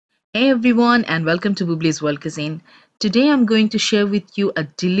Hey everyone, and welcome to Bubli's World Cuisine. Today I'm going to share with you a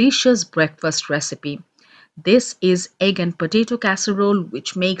delicious breakfast recipe. This is egg and potato casserole,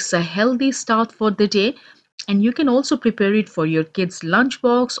 which makes a healthy start for the day, and you can also prepare it for your kids'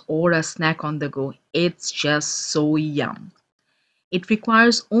 lunchbox or a snack on the go. It's just so yum. It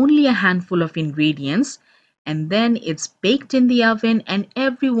requires only a handful of ingredients, and then it's baked in the oven, and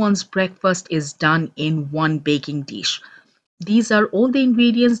everyone's breakfast is done in one baking dish. These are all the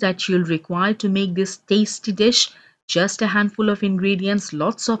ingredients that you'll require to make this tasty dish. Just a handful of ingredients,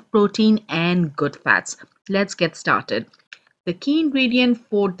 lots of protein and good fats. Let's get started. The key ingredient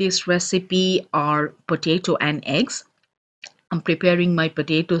for this recipe are potato and eggs. I'm preparing my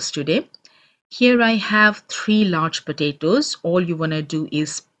potatoes today. Here I have 3 large potatoes. All you want to do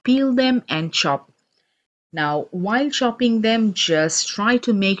is peel them and chop. Now, while chopping them, just try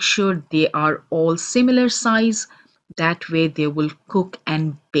to make sure they are all similar size. That way they will cook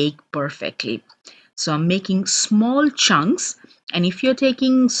and bake perfectly. So I'm making small chunks, and if you're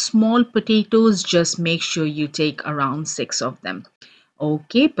taking small potatoes, just make sure you take around 6 of them.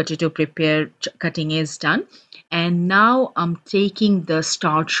 Okay, potato cutting is done. And now I'm taking the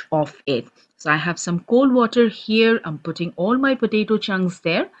starch off it. So I have some cold water here. I'm putting all my potato chunks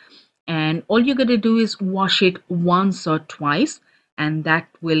there, and all you're going to do is wash it once or twice, and that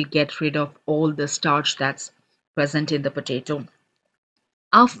will get rid of all the starch that's present in the potato.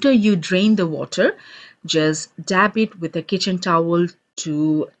 After you drain the water, just dab it with a kitchen towel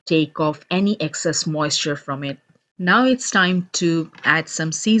to take off any excess moisture from it. Now it's time to add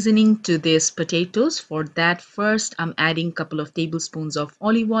some seasoning to these potatoes. For that, first I'm adding a couple of tablespoons of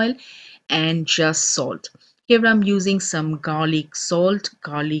olive oil and just salt. Here I'm using some garlic salt,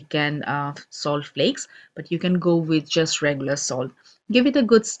 garlic and salt flakes, but you can go with just regular salt. Give it a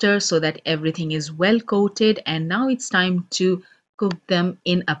good stir so that everything is well coated, and now it's time to cook them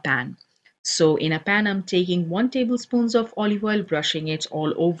in a pan. So in a pan, I'm taking 1 tablespoon of olive oil, brushing it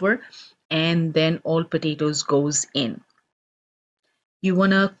all over, and then all potatoes goes in. You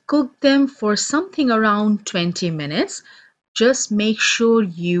want to cook them for something around 20 minutes. Just make sure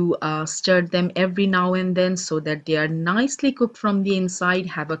you stir them every now and then so that they are nicely cooked from the inside,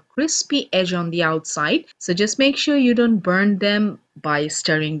 have a crispy edge on the outside. So just make sure you don't burn them by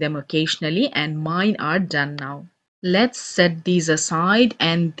stirring them occasionally, and mine are done now. Let's set these aside,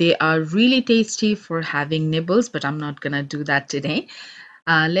 and they are really tasty for having nibbles, but I'm not gonna do that today.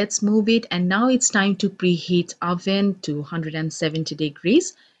 Let's move it, and now it's time to preheat oven to 170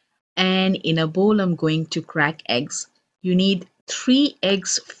 degrees. And in a bowl, I'm going to crack eggs. You need 3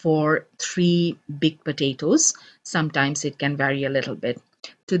 eggs for 3 big potatoes. Sometimes it can vary a little bit.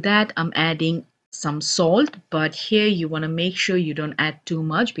 To that, I'm adding some salt, but here you want to make sure you don't add too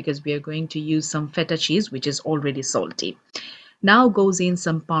much because we are going to use some feta cheese, which is already salty. Now goes in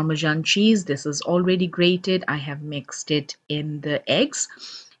some Parmesan cheese. This is already grated. I have mixed it in the eggs.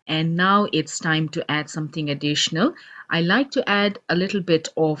 And now it's time to add something additional. I like to add a little bit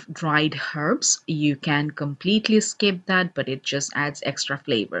of dried herbs. You can completely skip that, but it just adds extra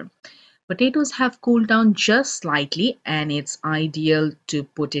flavor. Potatoes have cooled down just slightly, and it's ideal to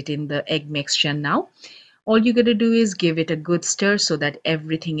put it in the egg mixture now. All you gotta do is give it a good stir so that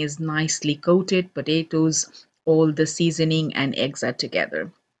everything is nicely coated. Potatoes, all the seasoning, and eggs are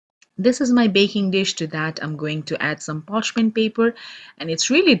together. This is my baking dish. To that, I'm going to add some parchment paper, and it's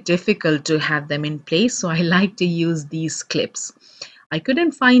really difficult to have them in place, so I like to use these clips. I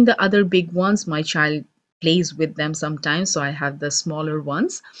couldn't find the other big ones. My child plays with them sometimes, so I have the smaller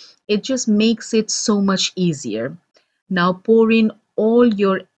ones. It just makes it so much easier. Now pour in all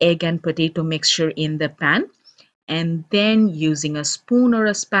your egg and potato mixture in the pan, and then using a spoon or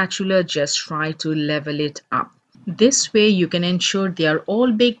a spatula, just try to level it up. This way you can ensure they are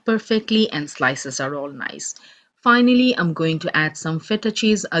all baked perfectly and slices are all nice. Finally, I'm going to add some feta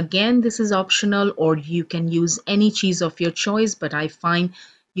cheese. Again, this is optional, or you can use any cheese of your choice, but I find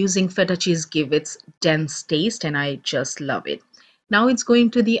using feta cheese gives its dense taste and I just love it. Now it's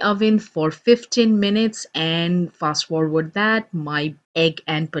going to the oven for 15 minutes, and fast forward that, my egg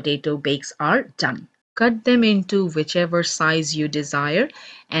and potato bakes are done. Cut them into whichever size you desire,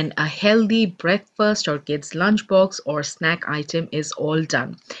 and a healthy breakfast or kids' lunchbox or snack item is all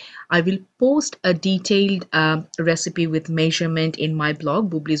done. I will post a detailed recipe with measurement in my blog,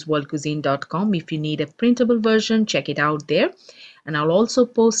 bublisworldcuisine.com. If you need a printable version, check it out there. And I'll also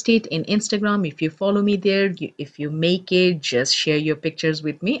post it in Instagram. If you follow me there, if you make it, just share your pictures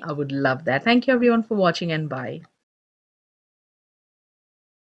with me. I would love that. Thank you everyone for watching, and bye.